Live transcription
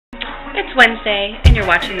It's Wednesday, and you're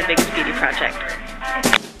watching The Biggest Beauty Project.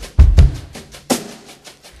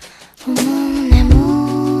 Mon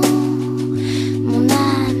amour, mon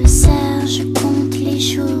âme sœur, je compte les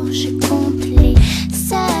jours, je compte les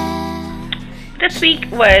heures. This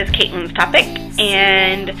week was Caitlin's topic,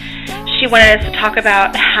 and she wanted us to talk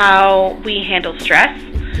about how we handle stress.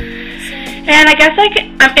 And I guess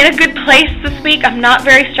I'm in a good place this week. I'm not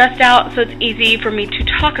very stressed out, so it's easy for me to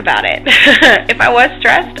talk about it. If I was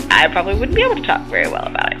stressed, I probably wouldn't be able to talk very well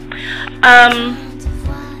about it.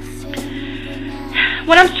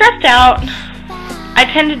 When I'm stressed out, I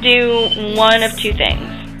tend to do one of two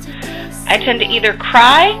things. I tend to either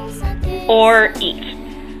cry or eat.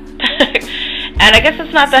 And I guess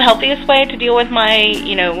it's not the healthiest way to deal with my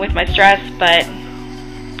stress, but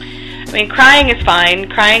I mean, crying is fine.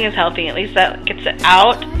 Crying is healthy. At least that gets it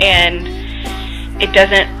out and it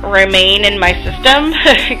doesn't remain in my system.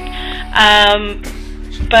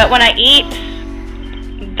 But when I eat,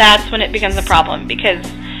 that's when it becomes a problem, because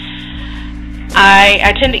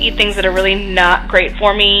I tend to eat things that are really not great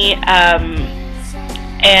for me, and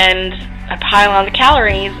I pile on the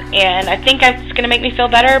calories, and I think it's going to make me feel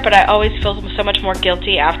better, but I always feel so much more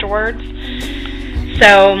guilty afterwards.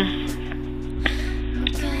 So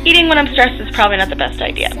eating when I'm stressed is probably not the best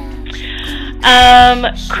idea.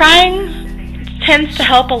 Crying tends to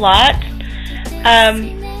help a lot.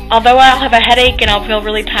 Although I'll have a headache and I'll feel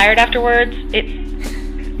really tired afterwards, it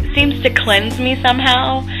seems to cleanse me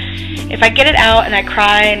somehow. If I get it out and I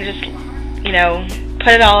cry and just,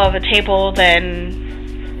 put it all on the table, then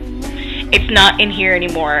it's not in here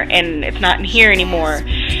anymore, and it's not in here anymore,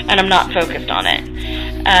 and I'm not focused on it.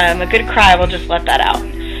 A good cry will just let that out.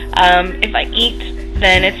 If I eat,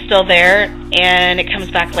 then it's still there, and it comes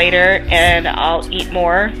back later, and I'll eat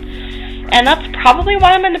more. And that's probably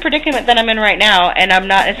why I'm in the predicament that I'm in right now, and I'm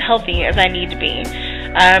not as healthy as I need to be.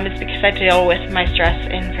 It's because I deal with my stress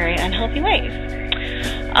in very unhealthy ways.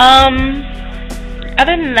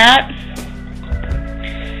 Other than that,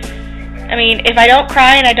 I mean, if I don't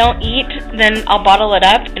cry and I don't eat, then I'll bottle it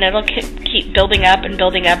up, and it'll keep building up and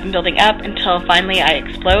building up and building up until finally I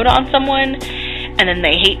explode on someone, and then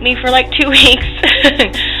they hate me for like 2 weeks.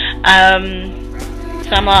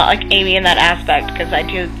 So I'm a lot like Amy in that aspect, because I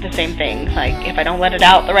do the same things. Like, if I don't let it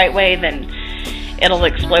out the right way, then it'll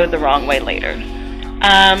explode the wrong way later.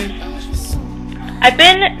 I've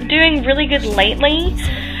been doing really good lately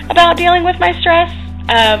about dealing with my stress.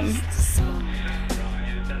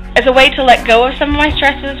 As a way to let go of some of my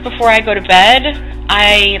stresses before I go to bed,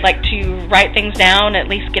 I like to write things down, at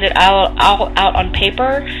least get it out on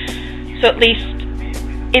paper, so at least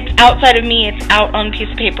it's outside of me, it's out on a piece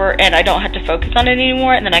of paper, and I don't have to focus on it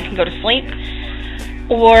anymore, and then I can go to sleep.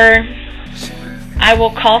 Or I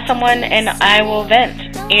will call someone and I will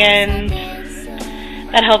vent, and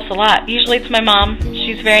that helps a lot. Usually it's my mom.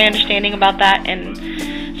 She's very understanding about that, and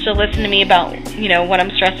she'll listen to me about, what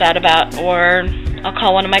I'm stressed out about, or I'll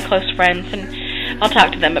call one of my close friends and I'll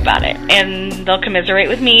talk to them about it, and they'll commiserate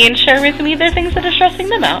with me and share with me their things that are stressing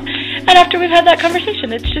them out. And after we've had that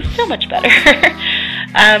conversation, it's just so much better.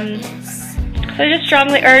 So I just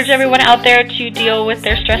strongly urge everyone out there to deal with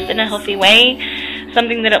their stress in a healthy way,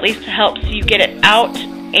 something that at least helps you get it out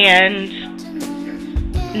and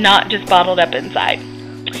not just bottled up inside.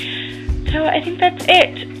 So I think that's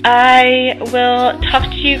it. I will talk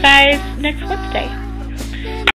to you guys next Wednesday.